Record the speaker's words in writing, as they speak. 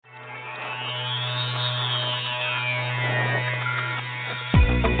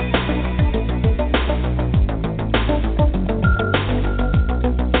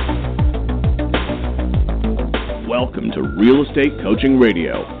to Real Estate Coaching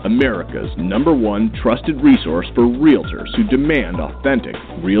Radio, America's #1 trusted resource for realtors who demand authentic,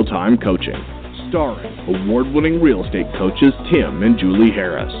 real-time coaching. Starring award-winning real estate coaches Tim and Julie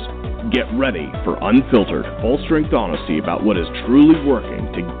Harris. Get ready for unfiltered, full-strength honesty about what is truly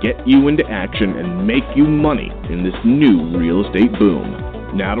working to get you into action and make you money in this new real estate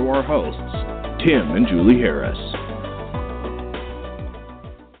boom. Now to our hosts, Tim and Julie Harris.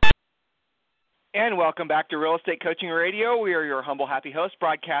 And welcome back to Real Estate Coaching Radio. We are your humble, happy hosts,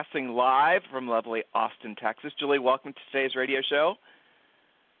 broadcasting live from lovely Austin, Texas. Julie, welcome to today's radio show.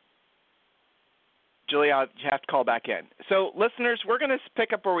 Julie, I'll have to call back in. So, listeners, we're going to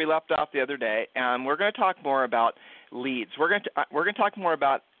pick up where we left off the other day, and we're going to talk more about leads. We're going to talk more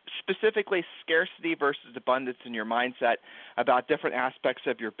about specifically scarcity versus abundance in your mindset, about different aspects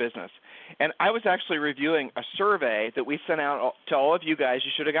of your business. And I was actually reviewing a survey that we sent out to all of you guys.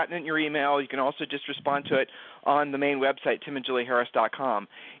 You should have gotten it in your email. You can also just respond to it on the main website, timandjulieharris.com.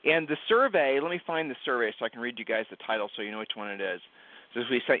 And the survey, let me find the survey so I can read you guys the title so you know which one it is. Since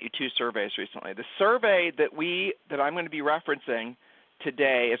we sent you 2 surveys recently. The survey that I'm going to be referencing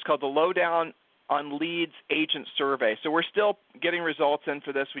today is called the Lowdown on Leads Agent Survey. So we're still getting results in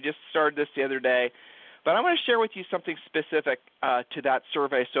for this. We just started this the other day. But I want to share with you something specific to that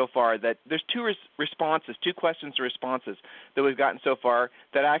survey so far. That there's 2 responses, 2 questions and responses that we've gotten so far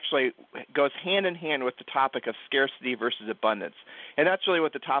that actually goes hand in hand with the topic of scarcity versus abundance. And that's really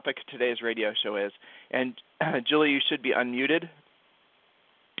what the topic of today's radio show is. And Julie, you should be unmuted.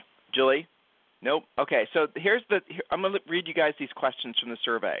 Julie? Nope. Okay, so I'm going to read you guys these questions from the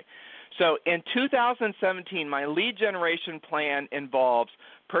survey. So in 2017, my lead generation plan involves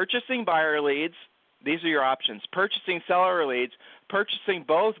purchasing buyer leads. These are your options. Purchasing seller leads, purchasing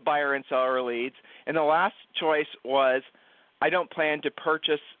both buyer and seller leads, and the last choice was I don't plan to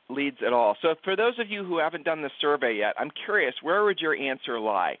purchase leads at all. So for those of you who haven't done the survey yet, I'm curious, where would your answer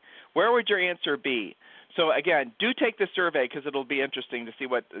lie? Where would your answer be? So, again, do take the survey because it'll be interesting to see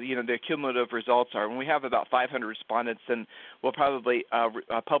what the cumulative results are. When we have about 500 respondents, then we'll probably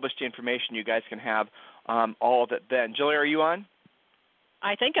publish the information. You guys can have all of it then. Julie, are you on?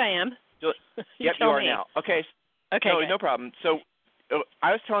 I think I am. Yep, you are now. Okay. Okay. No problem. So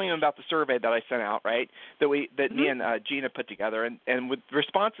I was telling you about the survey that I sent out, right, that me and Gina put together. And with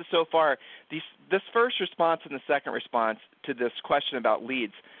responses so far, this first response and the second response to this question about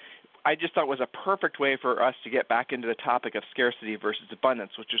leads, I just thought was a perfect way for us to get back into the topic of scarcity versus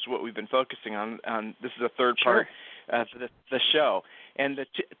abundance, which is what we've been focusing on. This is the third part of the show. And the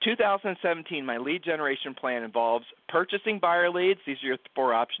 2017, my lead generation plan involves purchasing buyer leads. These are your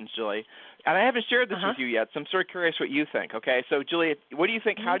 4 options, Julie. And I haven't shared this with you yet, so I'm sort of curious what you think, okay? So, Julie, what do you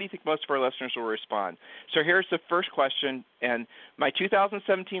think? How do you think most of our listeners will respond? So here's the first question, and my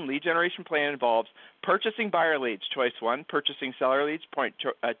 2017 lead generation plan involves purchasing buyer leads, choice 1, purchasing seller leads, point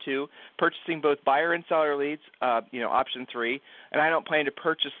 2, purchasing both buyer and seller leads, option 3, and I don't plan to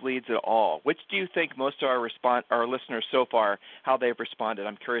purchase leads at all. Which do you think most of our listeners so far, how they've responded?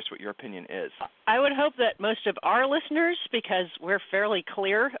 I'm curious what your opinion is. I would hope that most of our listeners, because we're fairly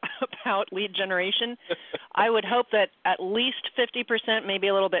clear about lead generation, I would hope that at least 50%, maybe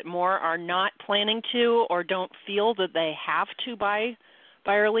a little bit more, are not planning to or don't feel that they have to buy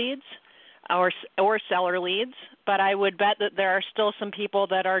buyer leads or seller leads. But I would bet that there are still some people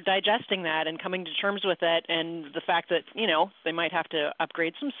that are digesting that and coming to terms with it, and the fact that, they might have to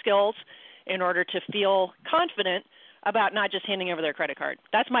upgrade some skills in order to feel confident about not just handing over their credit card.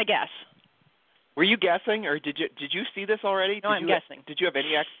 That's my guess. Were you guessing, or did you see this already? No, I'm guessing. Did you have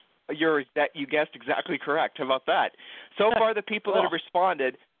any? You guessed exactly correct. How about that? So far, the people that have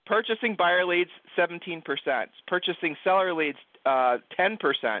responded: purchasing buyer leads, 17%; purchasing seller leads,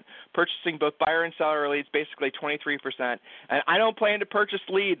 10%; purchasing both buyer and seller leads, basically 23%. And I don't plan to purchase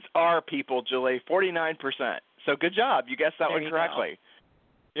leads are people, Julie, 49%. So good job. You guessed that one correctly.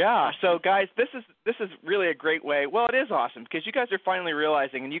 Yeah, so guys, this is really a great way. Well, it is awesome because you guys are finally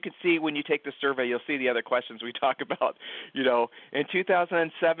realizing, and you can see when you take the survey, you'll see the other questions we talk about. In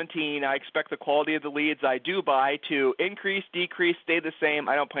 2017, I expect the quality of the leads I do buy to increase, decrease, stay the same.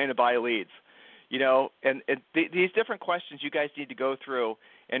 I don't plan to buy leads. These different questions you guys need to go through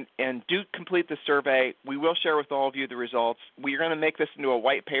and do complete the survey. We will share with all of you the results. We're going to make this into a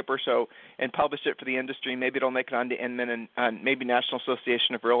white paper and publish it for the industry. Maybe it'll make it onto Inman and maybe National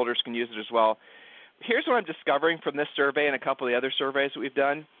Association of Realtors can use it as well. Here's what I'm discovering from this survey and a couple of the other surveys that we've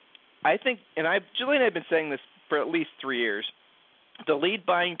done. I think, Julie and I have been saying this for at least 3 years, the lead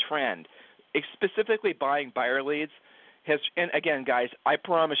buying trend, specifically buying buyer leads, and again, guys, I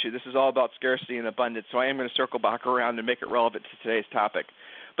promise you this is all about scarcity and abundance, so I am going to circle back around and make it relevant to today's topic.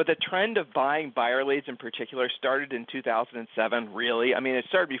 but the trend of buying buyer leads in particular started in 2007, really. I mean, it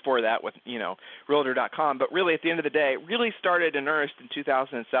started before that with, Realtor.com, but really at the end of the day, it really started in earnest in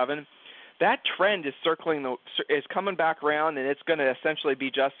 2007. That trend is is coming back around, and it's going to essentially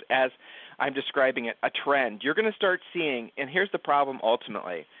be just as I'm describing it, a trend. You're going to start seeing, and here's the problem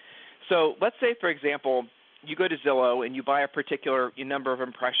ultimately. So let's say, for example, you go to Zillow and you buy a particular number of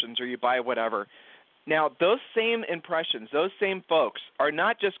impressions, or you buy whatever. Now, those same impressions, those same folks are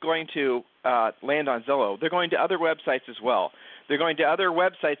not just going to land on Zillow. They're going to other websites as well. They're going to other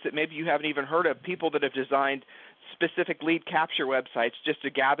websites that maybe you haven't even heard of, people that have designed specific lead capture websites just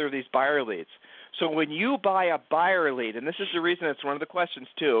to gather these buyer leads. So when you buy a buyer lead, and this is the reason it's one of the questions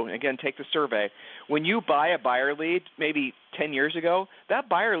too, and again, take the survey. When you buy a buyer lead maybe 10 years ago, that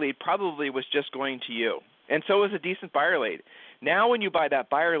buyer lead probably was just going to you, and so was a decent buyer lead. Now when you buy that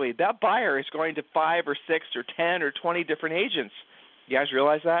buyer lead, that buyer is going to 5 or 6 or 10 or 20 different agents. You guys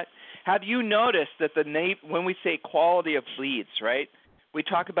realize that? Have you noticed that when we say quality of leads, right, we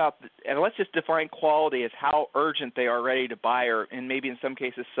talk about, and let's just define quality as how urgent they are ready to buy or, and maybe in some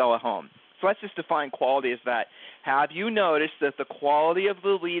cases, sell a home. So let's just define quality as that. Have you noticed that the quality of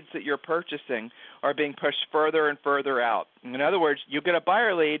the leads that you're purchasing are being pushed further and further out? In other words, you get a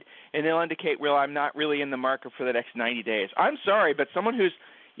buyer lead, and they'll indicate, well, I'm not really in the market for the next 90 days. I'm sorry, but someone who's,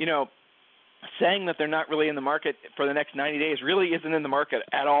 saying that they're not really in the market for the next 90 days really isn't in the market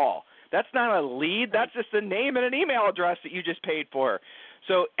at all. That's not a lead. That's just a name and an email address that you just paid for.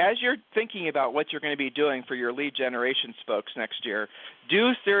 So as you're thinking about what you're going to be doing for your lead generation folks next year,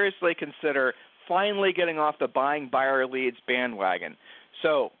 do seriously consider finally getting off the buying buyer leads bandwagon.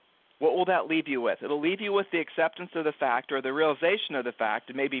 So what will that leave you with? It'll leave you with the acceptance of the fact, or the realization of the fact.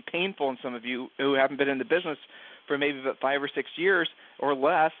 It may be painful in some of you who haven't been in the business for maybe about 5 or 6 years or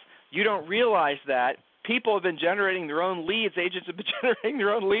less. You don't realize that people have been generating their own leads. Agents have been generating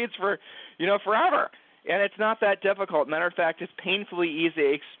their own leads for, forever. And it's not that difficult. Matter of fact, it's painfully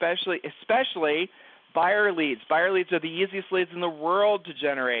easy, especially buyer leads. Buyer leads are the easiest leads in the world to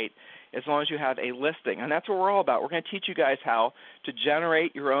generate as long as you have a listing. And that's what we're all about. We're going to teach you guys how to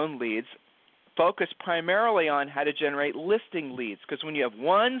generate your own leads, focus primarily on how to generate listing leads. Because when you have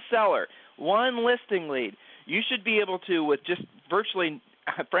one seller, one listing lead, you should be able to, with just virtually,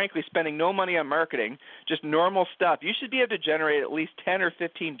 frankly, spending no money on marketing, just normal stuff, you should be able to generate at least 10 or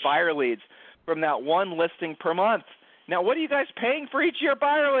 15 buyer leads from that one listing per month. Now, what are you guys paying for each of your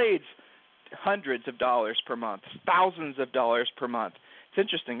buyer leads? Hundreds of dollars per month, thousands of dollars per month. It's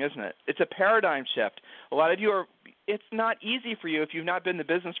interesting, isn't it? It's a paradigm shift. A lot of you it's not easy for you if you've not been in the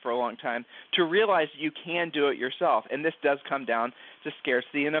business for a long time to realize that you can do it yourself. And this does come down to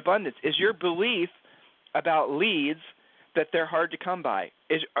scarcity and abundance. Is your belief about leads that they're hard to come by?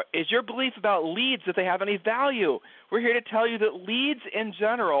 Is your belief about leads that they have any value? We're here to tell you that leads in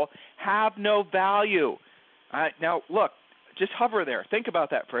general have no value. Now, look, just hover there. Think about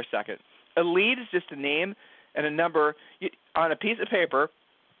that for a second. A lead is just a name and a number on a piece of paper,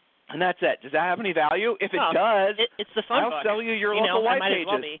 and that's it. Does that have any value? If it does, it's the phone I'll book. sell you your local white pages.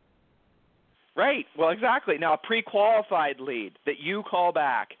 Well be. Right. Well, exactly. Now, a pre-qualified lead that you call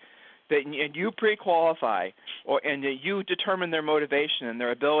back, and you pre-qualify, and you determine their motivation and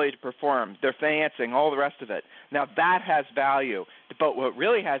their ability to perform, their financing, all the rest of it. Now, that has value. But what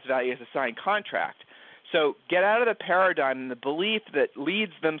really has value is a signed contract. So get out of the paradigm and the belief that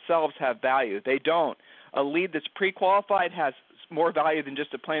leads themselves have value. They don't. A lead that's pre-qualified has more value than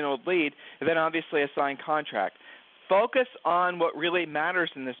just a plain old lead, and then obviously a signed contract. Focus on what really matters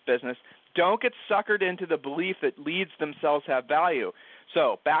in this business. Don't get suckered into the belief that leads themselves have value.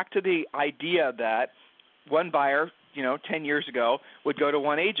 So back to the idea that one buyer, 10 years ago would go to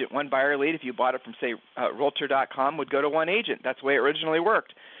one agent. One buyer lead, if you bought it from, say, Realtor.com, would go to one agent. That's the way it originally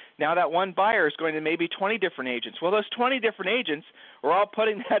worked. Now that one buyer is going to maybe 20 different agents. Well, those 20 different agents are all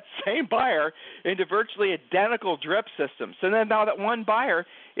putting that same buyer into virtually identical drip systems. So then now that one buyer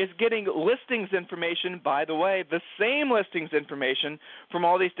is getting listings information, by the way, the same listings information from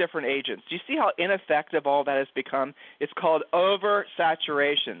all these different agents. Do you see how ineffective all that has become? It's called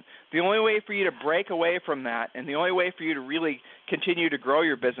oversaturation. The only way for you to break away from that, and the only way for you to really continue to grow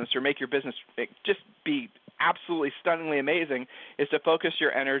your business or make your business just be absolutely stunningly amazing, is to focus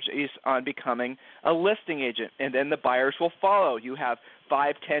your energies on becoming a listing agent, and then the buyers will follow. You have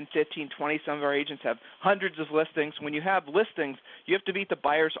 5, 10, 15, 20, some of our agents have hundreds of listings. When you have listings, you have to beat the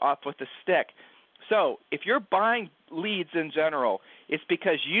buyers off with a stick. So if you're buying leads in general, it's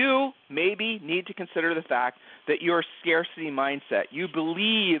because you maybe need to consider the fact that your scarcity mindset, you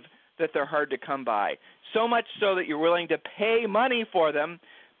believe that they're hard to come by, so much so that you're willing to pay money for them,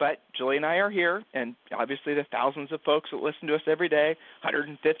 But Julie and I are here, and obviously the thousands of folks that listen to us every day,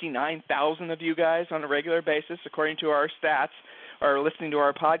 159,000 of you guys on a regular basis, according to our stats, are listening to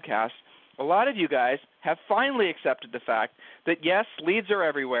our podcast. A lot of you guys have finally accepted the fact that, yes, leads are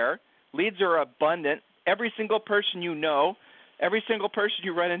everywhere. Leads are abundant. Every single person you know, every single person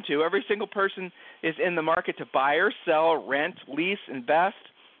you run into, every single person is in the market to buy or sell, rent, lease, invest.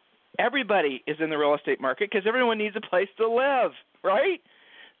 Everybody is in the real estate market because everyone needs a place to live, right?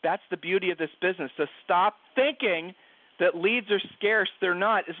 That's the beauty of this business. So stop thinking that leads are scarce. They're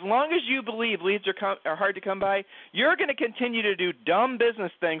not. As long as you believe leads are hard to come by, you're going to continue to do dumb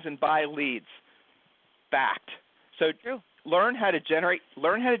business things and buy leads. Fact. So True. Learn how to generate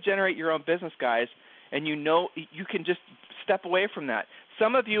your own business, guys, and you can just step away from that.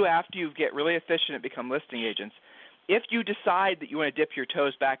 Some of you, after you get really efficient and become listing agents, if you decide that you want to dip your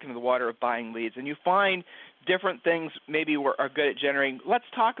toes back into the water of buying leads and you find different things maybe are good at generating, let's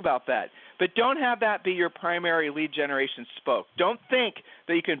talk about that. But don't have that be your primary lead generation spoke. Don't think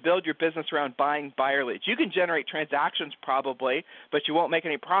that you can build your business around buying buyer leads. You can generate transactions probably, but you won't make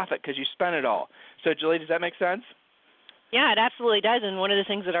any profit because you spent it all. So, Julie, does that make sense? Yeah, it absolutely does. And one of the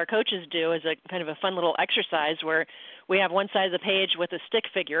things that our coaches do is a kind of a fun little exercise where we have one side of the page with a stick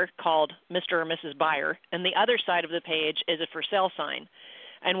figure called Mr. or Mrs. Buyer, and the other side of the page is a for sale sign.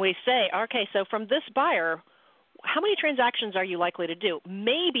 And we say, okay, so from this buyer, how many transactions are you likely to do?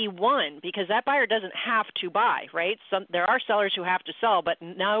 Maybe one, because that buyer doesn't have to buy, right? There are sellers who have to sell, but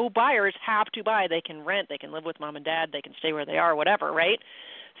no buyers have to buy. They can rent, they can live with mom and dad, they can stay where they are, whatever, right?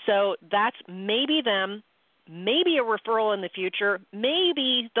 So that's maybe them, maybe a referral in the future,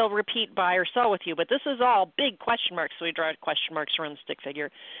 maybe they'll repeat buy or sell with you, but this is all big question marks, so we draw question marks around the stick figure.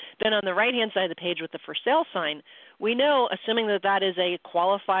 Then on the right-hand side of the page with the for sale sign, we know, assuming that that is a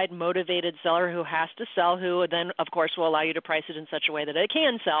qualified, motivated seller who has to sell, who then, of course, will allow you to price it in such a way that it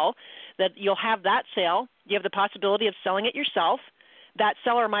can sell, that you'll have that sale. You have the possibility of selling it yourself. That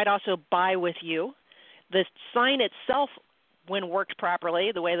seller might also buy with you. The sign itself, when worked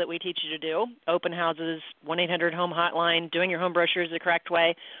properly, the way that we teach you to do, open houses, 1-800-HOME hotline, doing your home brochures the correct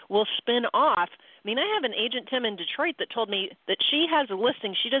way, will spin off. I mean, I have an agent, Tim, in Detroit that told me that she has a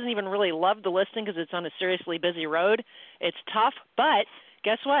listing. She doesn't even really love the listing because it's on a seriously busy road. It's tough, but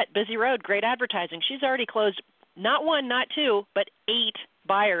guess what? Busy road, great advertising. She's already closed not one, not two, but 8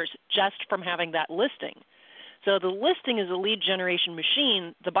 buyers just from having that listing. So the listing is a lead generation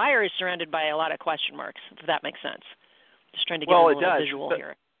machine. The buyer is surrounded by a lot of question marks, if that makes sense. Just trying to get a little visual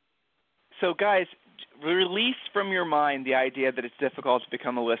here. So, guys, release from your mind the idea that it's difficult to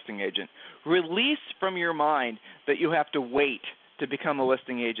become a listing agent. Release from your mind that you have to wait to become a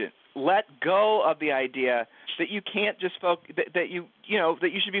listing agent. Let go of the idea that you can't just that you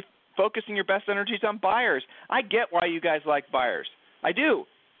should be focusing your best energies on buyers. I get why you guys like buyers. I do.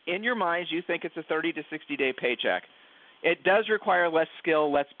 In your minds, you think it's a 30 to 60-day paycheck. It does require less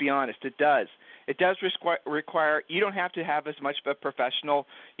skill, let's be honest. It does. It does require, you don't have to have as much of a professional,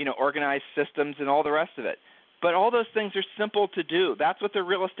 organized systems and all the rest of it. But all those things are simple to do. That's what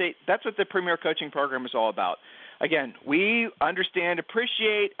the Premier Coaching Program is all about. Again, we understand,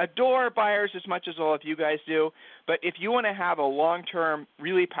 appreciate, adore buyers as much as all of you guys do. But if you want to have a long-term,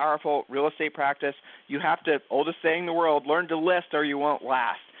 really powerful real estate practice, you have to, oldest saying in the world, learn to list or you won't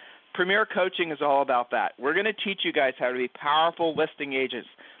last. Premier Coaching is all about that. We're going to teach you guys how to be powerful listing agents.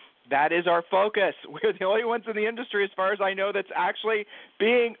 That is our focus. We're the only ones in the industry, as far as I know, that's actually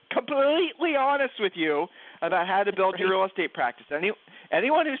being completely honest with you about how to build your real estate practice.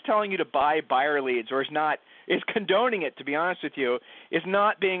 Anyone who's telling you to buy buyer leads or is condoning it, to be honest with you, is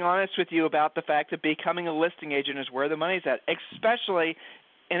not being honest with you about the fact that becoming a listing agent is where the money's at, especially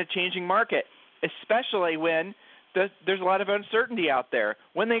in a changing market, especially when there's a lot of uncertainty out there,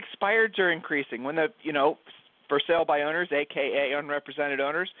 when the expireds are increasing, when the, for sale by owners, a.k.a. unrepresented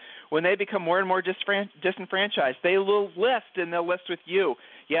owners, when they become more and more disenfranchised, they will list, and they'll list with you.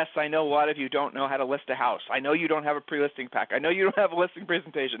 Yes, I know a lot of you don't know how to list a house. I know you don't have a pre-listing pack. I know you don't have a listing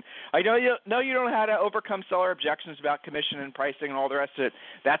presentation. I know you don't know how to overcome seller objections about commission and pricing and all the rest of it.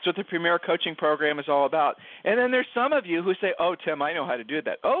 That's what the Premier Coaching Program is all about. And then there's some of you who say, oh, Tim, I know how to do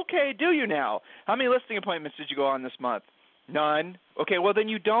that. Okay, do you now? How many listing appointments did you go on this month? None. Okay, well, then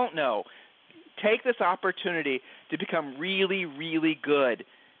you don't know. Take this opportunity to become really, really good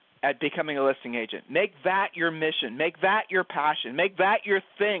at becoming a listing agent. Make that your mission. Make that your passion. Make that your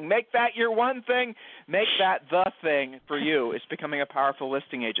thing. Make that your one thing. Make that the thing for you is becoming a powerful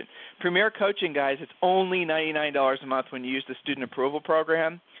listing agent. Premier Coaching, guys, it's only $99 a month when you use the student approval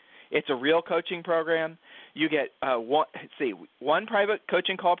program. It's a real coaching program. You get one private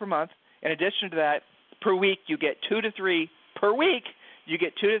coaching call per month. In addition to that, per week, you get 2 to 3 per week. You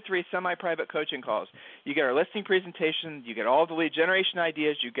get 2 to 3 semi-private coaching calls. You get our listing presentation. You get all the lead generation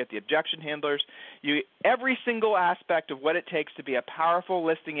ideas. You get the objection handlers. You get every single aspect of what it takes to be a powerful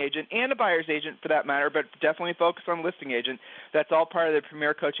listing agent and a buyer's agent for that matter, but definitely focus on listing agent. That's all part of the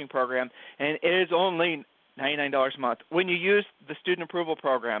Premier Coaching Program, and it is only $99 a month. When you use the student approval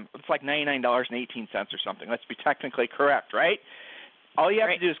program, it's like $99.18 or something. Let's be technically correct, right? All you have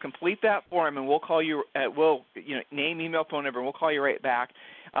to do is complete that form, and we'll call you. Name, email, phone number, and we'll call you right back.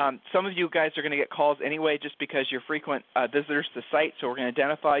 Some of you guys are going to get calls anyway, just because you're frequent visitors to the site. So we're going to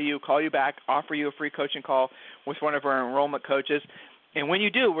identify you, call you back, offer you a free coaching call with one of our enrollment coaches. And when you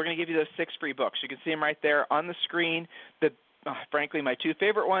do, we're going to give you those 6 free books. You can see them right there on the screen. Frankly, my 2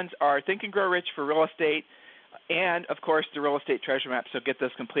 favorite ones are Think and Grow Rich for real estate, and of course the Real Estate Treasure Map. So get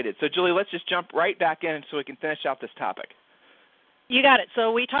those completed. So Julie, let's just jump right back in so we can finish out this topic. You got it.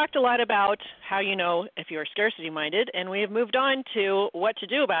 So we talked a lot about how you know if you're scarcity-minded, and we have moved on to what to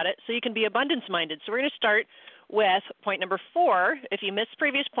do about it so you can be abundance-minded. So we're going to start with point number 4. If you missed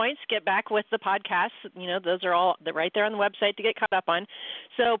previous points, get back with the podcast. Those are all right there on the website to get caught up on.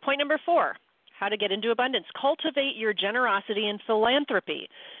 So point number 4. How to get into abundance. Cultivate your generosity and philanthropy.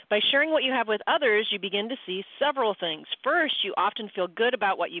 By sharing what you have with others, you begin to see several things. First, you often feel good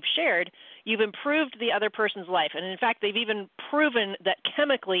about what you've shared. You've improved the other person's life. And in fact, they've even proven that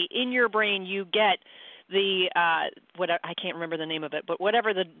chemically in your brain you get the, I can't remember the name of it, but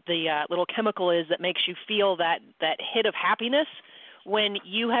whatever the little chemical is that makes you feel that hit of happiness when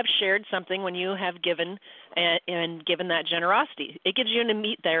you have shared something, when you have given and given that generosity. It gives you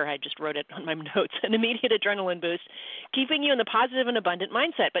I just wrote it on my notes, an immediate adrenaline boost, keeping you in the positive and abundant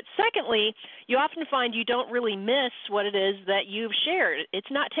mindset. But secondly, you often find you don't really miss what it is that you've shared. It's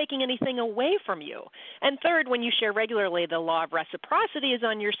not taking anything away from you. And third, when you share regularly, the law of reciprocity is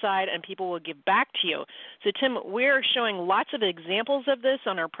on your side and people will give back to you. So Tim, we're showing lots of examples of this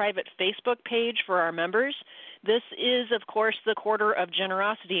on our private Facebook page for our members. This is, of course, the quarter of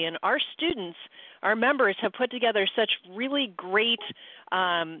generosity, and our students, our members, have put together such really great,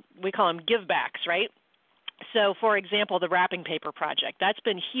 we call them give-backs, right? So, for example, the wrapping paper project, that's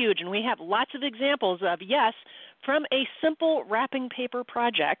been huge, and we have lots of examples of, yes, from a simple wrapping paper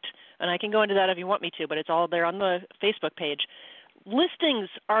project, and I can go into that if you want me to, but it's all there on the Facebook page. Listings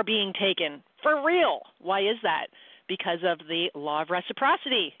are being taken for real. Why is that? Because of the law of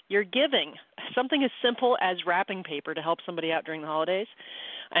reciprocity. You're giving something as simple as wrapping paper to help somebody out during the holidays,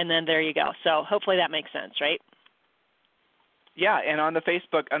 and then there you go. So hopefully that makes sense, right? Yeah, and on the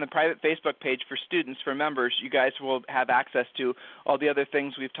private Facebook page for students, for members, you guys will have access to all the other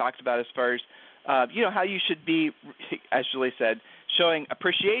things we've talked about as far as, how you should be, as Julie said, showing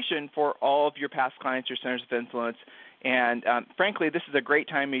appreciation for all of your past clients, your centers of influence. And frankly, this is a great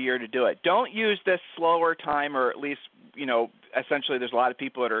time of year to do it. Don't use this slower time, or at least, essentially there's a lot of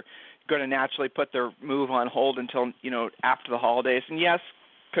people that are going to naturally put their move on hold until, after the holidays. And yes,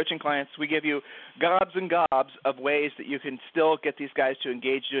 coaching clients, we give you gobs and gobs of ways that you can still get these guys to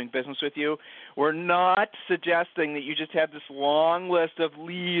engage doing business with you. We're not suggesting that you just have this long list of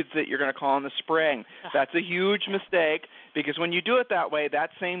leads that you're going to call in the spring. That's a huge mistake, because when you do it that way, that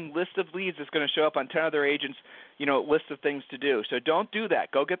same list of leads is going to show up on 10 other agents' list of things to do. So don't do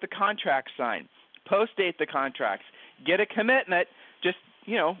that. Go get the contract signed. Post-date the contracts. Get a commitment. Just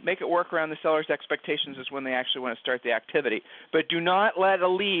make it work around the seller's expectations is when they actually want to start the activity. But do not let a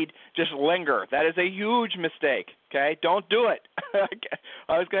lead just linger. That is a huge mistake, okay? Don't do it.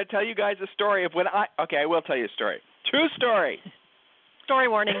 I was going to tell you guys a story of I will tell you a story. True story. Story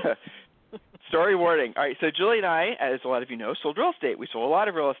warning. Story warning. All right, so Julie and I, as a lot of you know, sold real estate. We sold a lot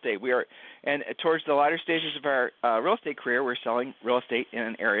of real estate. And towards the latter stages of our real estate career, we're selling real estate in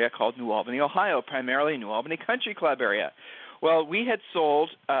an area called New Albany, Ohio, primarily New Albany Country Club area. Well, we had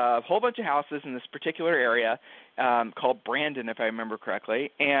sold a whole bunch of houses in this particular area called Brandon, if I remember correctly.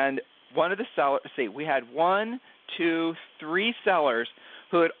 And one of the sellers, we had 3 sellers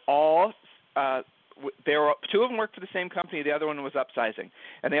who had all two of them worked for the same company. The other one was upsizing.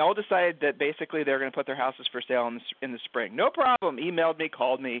 And they all decided that basically they were going to put their houses for sale in the spring. No problem. Emailed me,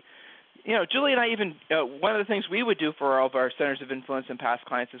 called me. Julie and I even, one of the things we would do for all of our centers of influence and past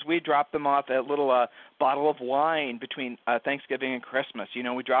clients is we drop them off a little bottle of wine between Thanksgiving and Christmas.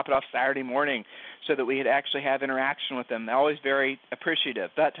 We drop it off Saturday morning so that we could actually have interaction with them. They're always very appreciative.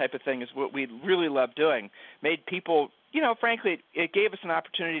 That type of thing is what we really love doing. Made people, frankly, it gave us an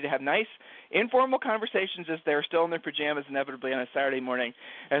opportunity to have nice, informal conversations as they're still in their pajamas inevitably on a Saturday morning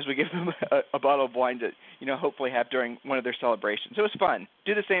as we give them a bottle of wine to, hopefully have during one of their celebrations. It was fun.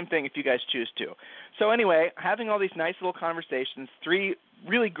 Do the same thing if you guys choose to. So anyway, having all these nice little conversations, 3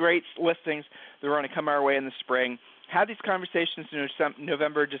 really great listings that are going to come our way in the spring, had these conversations in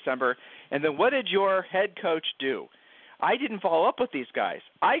November, December, and then what did your head coach do? I didn't follow up with these guys.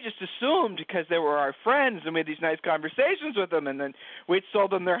 I just assumed because they were our friends and we had these nice conversations with them, and then we'd sold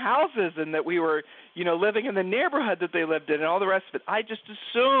them their houses and that we were, living in the neighborhood that they lived in and all the rest of it. I just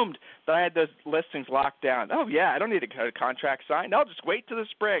assumed that I had those listings locked down. Oh, yeah, I don't need a contract signed. I'll just wait till the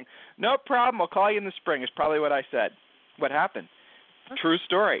spring. No problem. I'll call you in the spring is probably what I said. What happened? True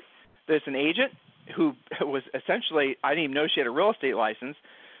story. There's an agent who was essentially, I didn't even know she had a real estate license.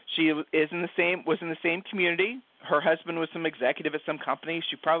 She was in the same community. Her husband was some executive at some company.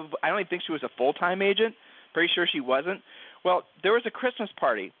 I don't even think she was a full-time agent. Pretty sure she wasn't. Well, there was a Christmas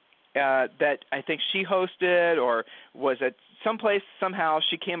party that I think she hosted or was at some place. Somehow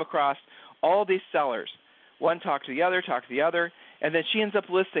she came across all these sellers. One talked to the other, and then she ends up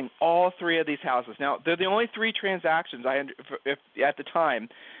listing all three of these houses. Now, they're the only three transactions at the time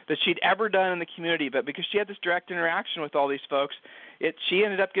that she'd ever done in the community, but because she had this direct interaction with all these folks, she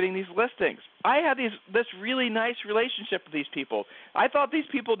ended up getting these listings. I had this really nice relationship with these people. I thought these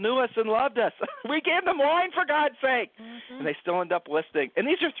people knew us and loved us. We gave them wine, for God's sake. Mm-hmm. And they still end up listing. And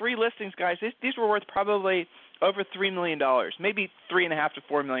these are three listings, guys. These were worth probably over $3 million, maybe $3.5 to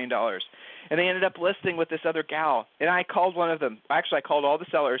 $4 million. And they ended up listing with this other gal. And I called one of them. Actually, I called all the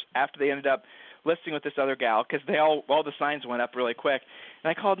sellers after they ended up listing with this other gal because all the signs went up really quick.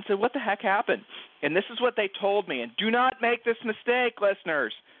 And I called and said, what the heck happened? And this is what they told me. And do not make this mistake,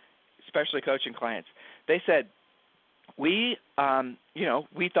 listeners, especially coaching clients. They said, we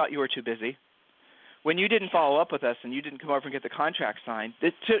thought you were too busy. When you didn't follow up with us and you didn't come over and get the contract signed,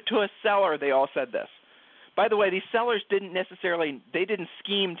 to a seller, they all said this. By the way, these sellers didn't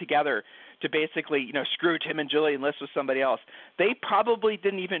scheme together to basically, screw Tim and Julie and list with somebody else. They probably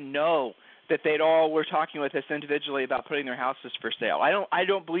didn't even know that they'd all were talking with us individually about putting their houses for sale. I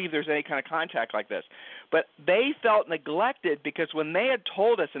don't believe there's any kind of contact like this. But they felt neglected because when they had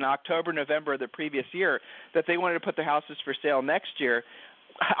told us in October, November of the previous year that they wanted to put their houses for sale next year,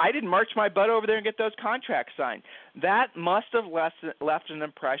 I didn't march my butt over there and get those contracts signed. That must have left an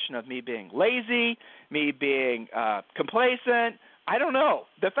impression of me being lazy, me being complacent. I don't know.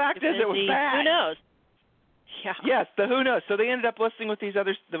 The fact is it was bad. Who knows? Yeah. Yes, who knows. So they ended up listing with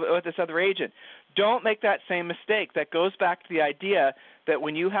this other agent. Don't make that same mistake. That goes back to the idea that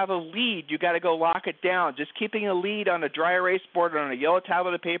when you have a lead, you got to go lock it down. Just keeping a lead on a dry erase board or on a yellow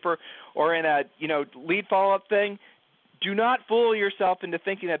tablet of paper or in a lead follow-up thing, do not fool yourself into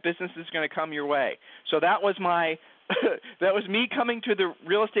thinking that business is going to come your way. So that was that was me coming to the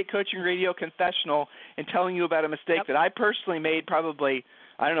Real Estate Coaching Radio confessional and telling you about a mistake that I personally made probably,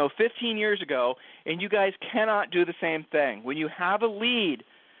 15 years ago, and you guys cannot do the same thing. When you have a lead,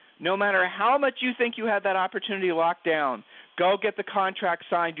 no matter how much you think you have that opportunity locked down, go get the contract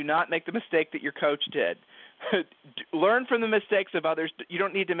signed. Do not make the mistake that your coach did. Learn from the mistakes of others. You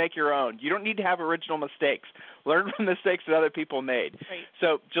don't need to make your own. You don't need to have original mistakes. Learn from the mistakes that other people made. Right.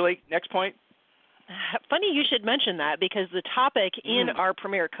 So, Julie, next point. Funny you should mention that because the topic in our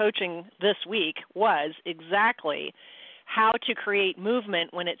Premier Coaching this week was exactly how to create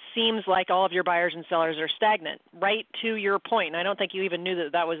movement when it seems like all of your buyers and sellers are stagnant, right to your point. And I don't think you even knew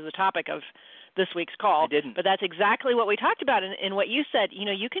that was the topic of this week's call. I didn't. But that's exactly what we talked about. And what you said,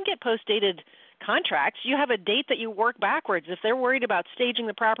 you can get post-dated contracts. You have a date that you work backwards. If they're worried about staging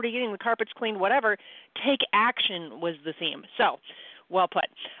the property, getting the carpets cleaned, whatever, take action was the theme. So, well put.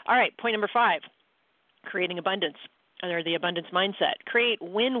 All right, point number 5, creating abundance, or the abundance mindset. Create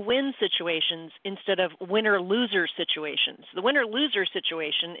win-win situations instead of winner-loser situations. The winner-loser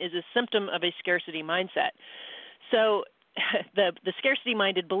situation is a symptom of a scarcity mindset. So the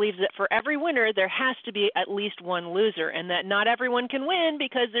scarcity-minded believes that for every winner, there has to be at least one loser, and that not everyone can win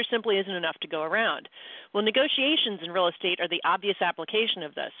because there simply isn't enough to go around. Well, negotiations in real estate are the obvious application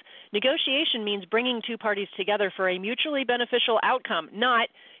of this. Negotiation means bringing two parties together for a mutually beneficial outcome, not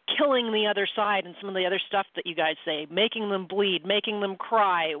killing the other side and some of the other stuff that you guys say, making them bleed, making them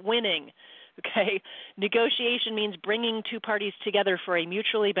cry, winning. Okay? Negotiation means bringing two parties together for a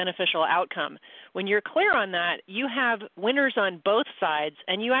mutually beneficial outcome. When you're clear on that, you have winners on both sides,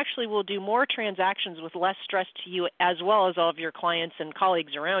 and you actually will do more transactions with less stress to you as well as all of your clients and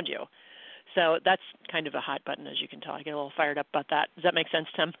colleagues around you. So that's kind of a hot button, as you can tell. I get a little fired up about that. Does that make sense,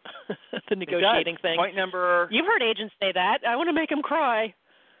 Tim? The negotiating thing. Point number... You've heard agents say that. I want to make them cry.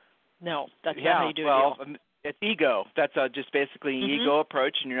 No, that's not how you do it. It's ego. That's just basically an ego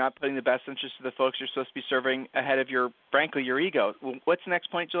approach, and you're not putting the best interest of the folks you're supposed to be serving ahead of your ego. What's the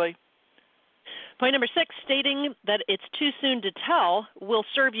next point, Julie? Point number 6, stating that it's too soon to tell will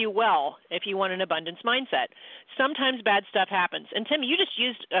serve you well if you want an abundance mindset. Sometimes bad stuff happens. And Tim, you just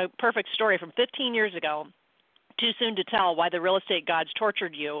used a perfect story from 15 years ago Too soon to tell why the real estate gods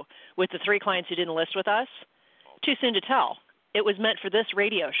tortured you with the 3 clients who didn't list with us? Too soon to tell. It was meant for this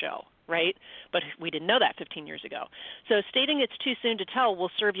radio show, right? But we didn't know that 15 years ago. So stating it's too soon to tell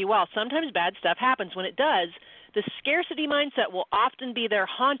will serve you well. Sometimes bad stuff happens. When it does, the scarcity mindset will often be there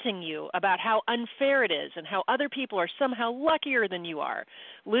haunting you about how unfair it is and how other people are somehow luckier than you are.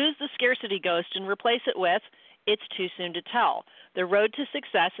 Lose the scarcity ghost and replace it with, it's too soon to tell. The road to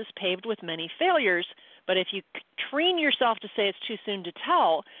success is paved with many failures, but if you train yourself to say it's too soon to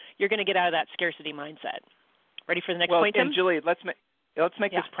tell, you're going to get out of that scarcity mindset. Ready for the next point, Tim? And Julie, let's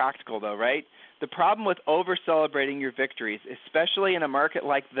make this practical, though, right? The problem with over-celebrating your victories, especially in a market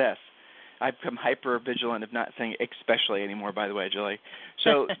like this, I've become hyper-vigilant of not saying especially anymore, by the way, Julie.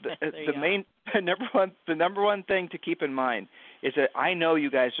 So the number one thing to keep in mind is that I know you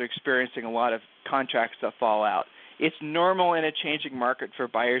guys are experiencing a lot of contracts that fall out. It's normal in a changing market for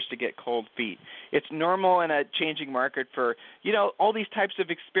buyers to get cold feet. It's normal in a changing market for, all these types of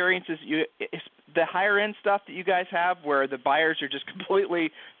experiences. The higher-end stuff that you guys have where the buyers are just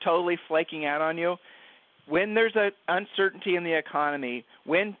completely, totally flaking out on you. When there's an uncertainty in the economy,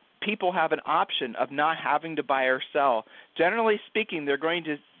 when people have an option of not having to buy or sell, generally speaking, they're going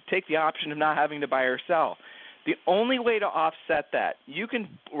to take the option of not having to buy or sell. The only way to offset that, you can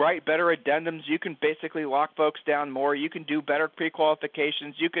write better addendums, you can basically lock folks down more, you can do better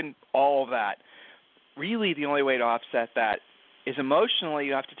pre-qualifications, you can all of that. Really the only way to offset that is emotionally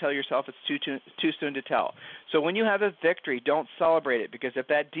you have to tell yourself it's too soon to tell. So when you have a victory, don't celebrate it, because if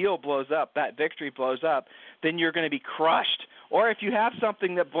that deal blows up, that victory blows up, then you're going to be crushed. Or if you have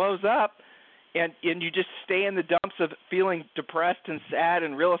something that blows up, and you just stay in the dumps of feeling depressed and sad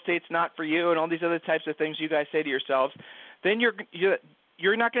and real estate's not for you and all these other types of things you guys say to yourselves, then you're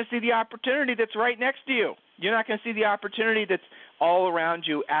not going to see the opportunity that's right next to you. You're not going to see the opportunity that's all around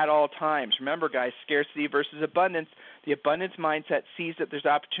you at all times. Remember, guys, scarcity versus abundance. The abundance mindset sees that there's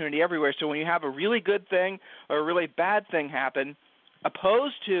opportunity everywhere. So when you have a really good thing or a really bad thing happen,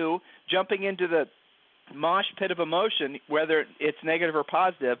 opposed to jumping into the mosh pit of emotion, whether it's negative or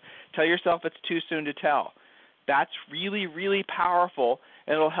positive, tell yourself it's too soon to tell. That's really, really powerful,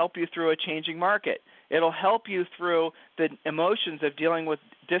 and it'll help you through a changing market. It'll help you through the emotions of dealing with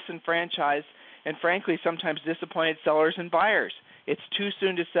disenfranchised and, frankly, sometimes disappointed sellers and buyers. It's too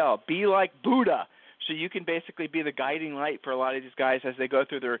soon to sell. Be like Buddha, so you can basically be the guiding light for a lot of these guys as they go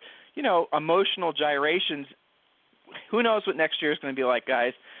through their, emotional gyrations. Who knows what next year is going to be like,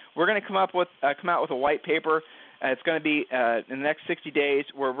 guys? We're going to come out with a white paper. It's going to be in the next 60 days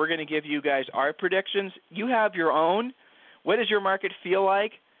where we're going to give you guys our predictions. You have your own. What does your market feel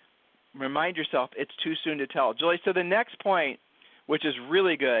like? Remind yourself it's too soon to tell. Julie, so the next point, which is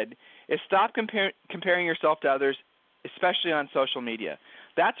really good, is stop comparing yourself to others, especially on social media.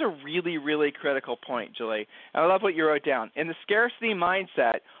 That's a really, really critical point, Julie. And I love what you wrote down. In the scarcity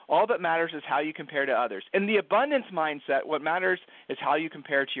mindset, all that matters is how you compare to others. In the abundance mindset, what matters is how you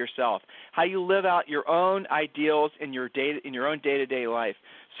compare to yourself, how you live out your own ideals in your own day-to-day life.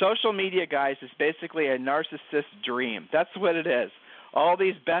 Social media, guys, is basically a narcissist's dream. That's what it is. All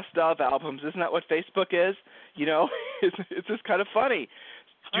these best of albums, isn't that what Facebook is? It's just kind of funny.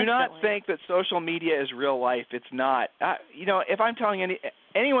 Do not think that social media is real life. It's not. If I'm telling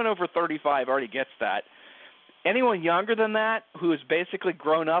anyone over 35 already gets that. Anyone younger than that who has basically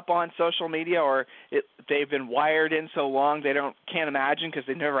grown up on social media or they've been wired in so long they can't imagine because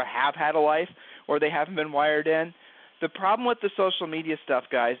they never have had a life or they haven't been wired in. The problem with the social media stuff,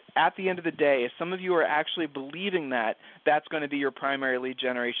 guys, at the end of the day, is some of you are actually believing that that's going to be your primary lead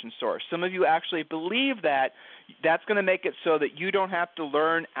generation source. Some of you actually believe that that's going to make it so that you don't have to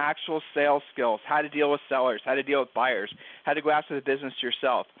learn actual sales skills, how to deal with sellers, how to deal with buyers, how to go after the business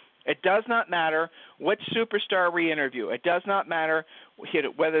yourself. It does not matter which superstar we interview. It does not matter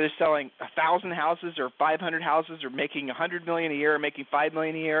whether they're selling 1,000 houses or 500 houses or making $100 million a year or making $5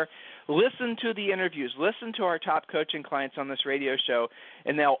 million a year. Listen to the interviews. Listen to our top coaching clients on this radio show,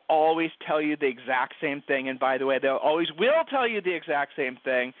 and they'll always tell you the exact same thing. And by the way, they'll always will tell you the exact same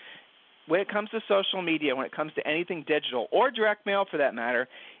thing. When it comes to social media, when it comes to anything digital or direct mail for that matter,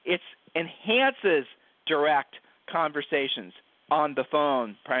 it enhances direct conversations on the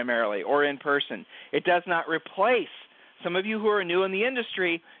phone primarily or in person. It does not replace. Some of you who are new in the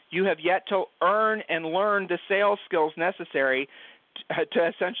industry, you have yet to earn and learn the sales skills necessary to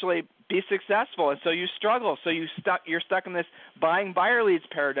essentially be successful, and so you struggle. So you're stuck in this buying buyer leads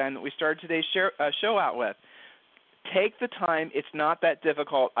paradigm that we started today's show out with. Take the time. It's not that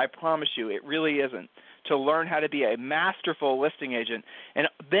difficult. I promise you, it really isn't. to learn how to be a masterful listing agent. And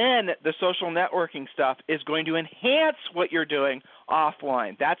then the social networking stuff is going to enhance what you're doing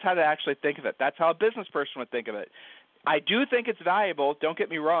offline. That's how to actually think of it. That's how a business person would think of it. I do think it's valuable. Don't get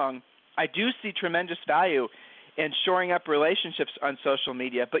me wrong. I do see tremendous value in shoring up relationships on social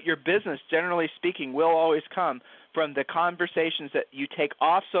media, but your business, generally speaking, will always come from the conversations that you take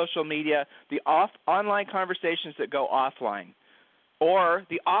off social media, the online conversations that go offline, or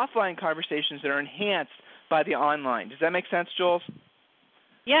the offline conversations that are enhanced by the online. Does that make sense, Jules?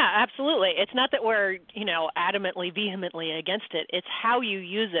 Yeah, absolutely. It's not that we're, adamantly, vehemently against it. It's how you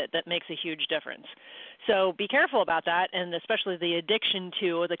use it that makes a huge difference. So be careful about that, and especially the addiction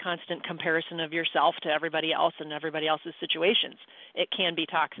to the constant comparison of yourself to everybody else and everybody else's situations. It can be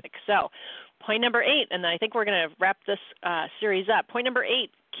toxic. So point number 8, and I think we're going to wrap this series up. Point number 8,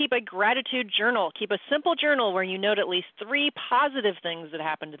 keep a gratitude journal. Keep a simple journal where you note at least 3 positive things that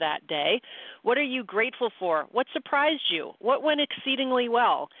happened that day. What are you grateful for? What surprised you? What went exceedingly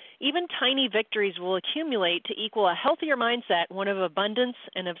well? Even tiny victories will accumulate to equal a healthier mindset, one of abundance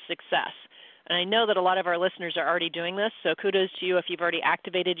and of success. And I know that a lot of our listeners are already doing this, so kudos to you if you've already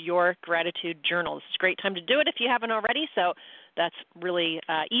activated your gratitude journal. This is a great time to do it if you haven't already, so that's really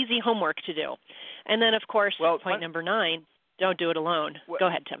easy homework to do. And then, of course, point number 9, don't do it alone. Go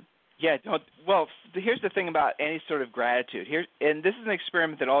ahead, Tim. Yeah. Well, here's the thing about any sort of gratitude. And this is an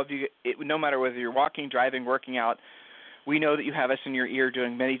experiment that all of you, no matter whether you're walking, driving, working out, we know that you have us in your ear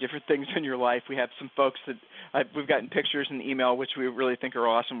doing many different things in your life. We have some folks that we've gotten pictures in email, which we really think are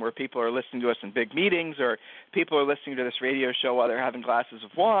awesome, where people are listening to us in big meetings, or people are listening to this radio show while they're having glasses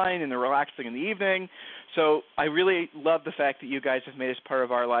of wine and they're relaxing in the evening. So I really love the fact that you guys have made us part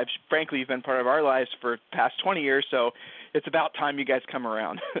of our lives. Frankly, you've been part of our lives for the past 20 years, so it's about time you guys come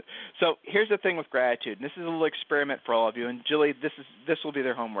around. So here's the thing with gratitude, and this is a little experiment for all of you. And Julie, this will be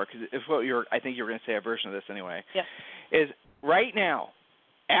their homework. I think you were going to say a version of this anyway. Yeah. Is right now,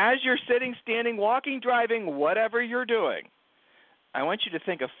 as you're sitting, standing, walking, driving, whatever you're doing, I want you to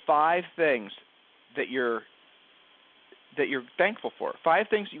think of 5 things that you're thankful for. 5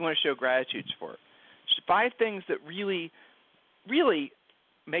 things you want to show gratitude for. 5 things that really, really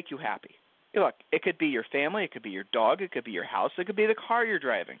make you happy. Look, it could be your family, it could be your dog, it could be your house, it could be the car you're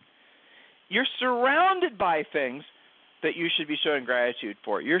driving. You're surrounded by things that you should be showing gratitude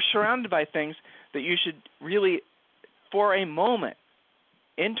for. You're surrounded by things that you should really, for a moment,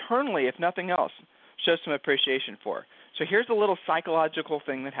 internally, if nothing else, show some appreciation for. So here's a little psychological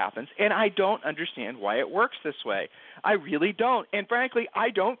thing that happens, and I don't understand why it works this way. I really don't. And frankly, I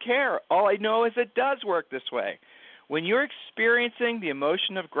don't care. All I know is it does work this way. When you're experiencing the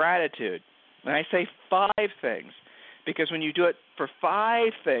emotion of gratitude, and I say 5 things, because when you do it for 5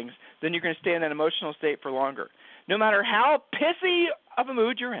 things, then you're going to stay in that emotional state for longer. No matter how pissy of a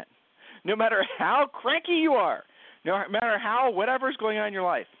mood you're in, no matter how cranky you are, no matter how whatever's going on in your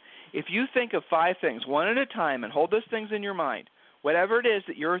life, if you think of 5 things, one at a time, and hold those things in your mind, whatever it is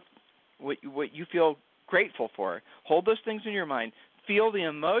that what you feel grateful for, hold those things in your mind, feel the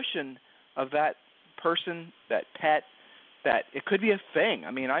emotion of that person, that pet, that it could be a thing.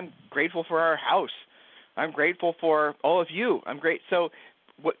 I mean, I'm grateful for our house. I'm grateful for all of you. So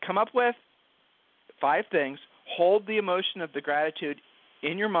come up with 5 things, hold the emotion of the gratitude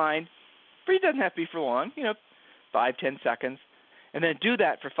in your mind. It doesn't have to be for long, 5, 10 seconds. And then do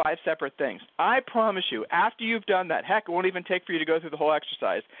that for 5 separate things. I promise you, after you've done that, heck, it won't even take for you to go through the whole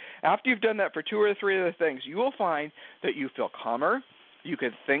exercise. After you've done that for 2 or 3 other things, you will find that you feel calmer, you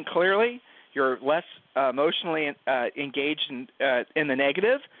can think clearly, you're less emotionally engaged in the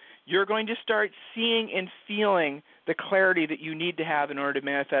negative. You're going to start seeing and feeling the clarity that you need to have in order to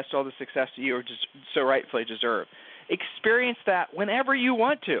manifest all the success that you so rightfully deserve. Experience that whenever you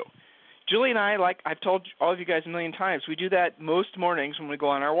want to. Julie and I, like I've told all of you guys a million times, we do that most mornings when we go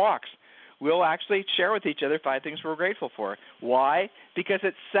on our walks. We'll actually share with each other 5 things we're grateful for. Why? Because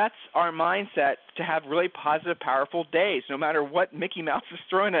it sets our mindset to have really positive, powerful days. No matter what Mickey Mouse is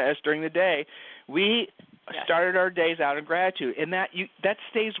throwing at us during the day, we started our days out in gratitude, and that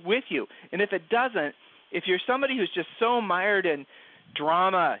stays with you. And if it doesn't, if you're somebody who's just so mired in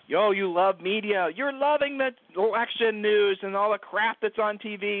drama, you love media, you're loving the election news and all the crap that's on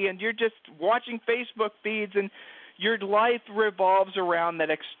TV, and you're just watching Facebook feeds, and your life revolves around that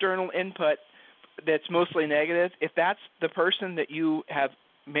external input that's mostly negative. If that's the person that you have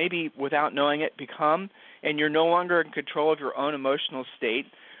maybe without knowing it become, and you're no longer in control of your own emotional state,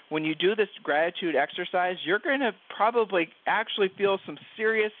 when you do this gratitude exercise, you're going to probably actually feel some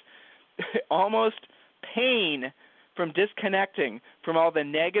serious, almost pain from disconnecting from all the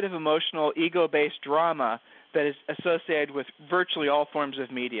negative emotional ego-based drama that is associated with virtually all forms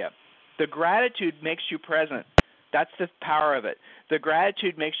of media. The gratitude makes you present. That's the power of it. The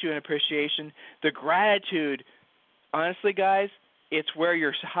gratitude makes you an appreciation. The gratitude, honestly, guys, it's where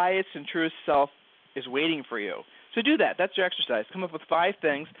your highest and truest self is waiting for you. So do that. That's your exercise. Come up with 5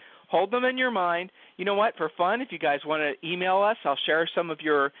 things. Hold them in your mind. You know what? For fun, if you guys want to email us, I'll share some of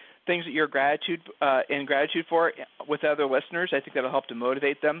your things that you're in gratitude for with other listeners. I think that'll help to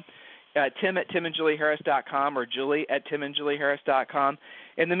motivate them. Tim@timandjulieharris.com or Julie@timandjulieharris.com.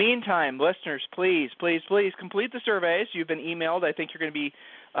 In the meantime, listeners, please complete the surveys. You've been emailed. I think you're going to be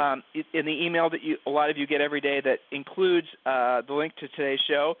in the email that a lot of you get every day that includes the link to today's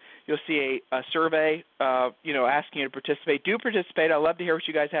show. You'll see a survey, asking you to participate. Do participate. I'd love to hear what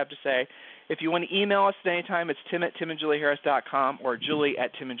you guys have to say. If you want to email us at any time, it's Tim@timandjulieharris.com or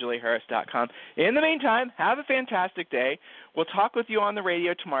Julie@timandjulieharris.com. In the meantime, have a fantastic day. We'll talk with you on the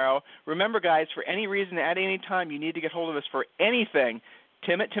radio tomorrow. Remember, guys, for any reason at any time you need to get hold of us for anything,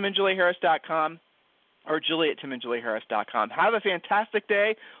 Tim@timandjulieharris.com or Julie@timandjulieharris.com. Have a fantastic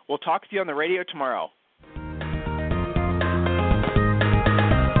day. We'll talk with you on the radio tomorrow.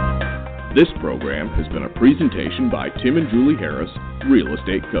 This program has been a presentation by Tim and Julie Harris, Real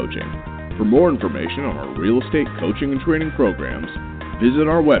Estate Coaching. For more information on our real estate coaching and training programs, visit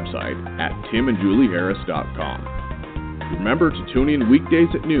our website at timandjulieharris.com. Remember to tune in weekdays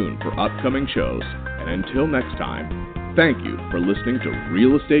at noon for upcoming shows. And until next time, thank you for listening to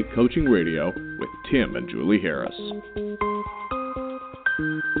Real Estate Coaching Radio with Tim and Julie Harris.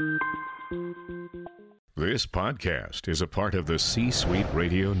 This podcast is a part of the C-Suite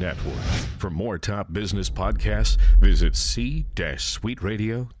Radio Network. For more top business podcasts, visit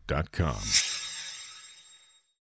c-suiteradio.com.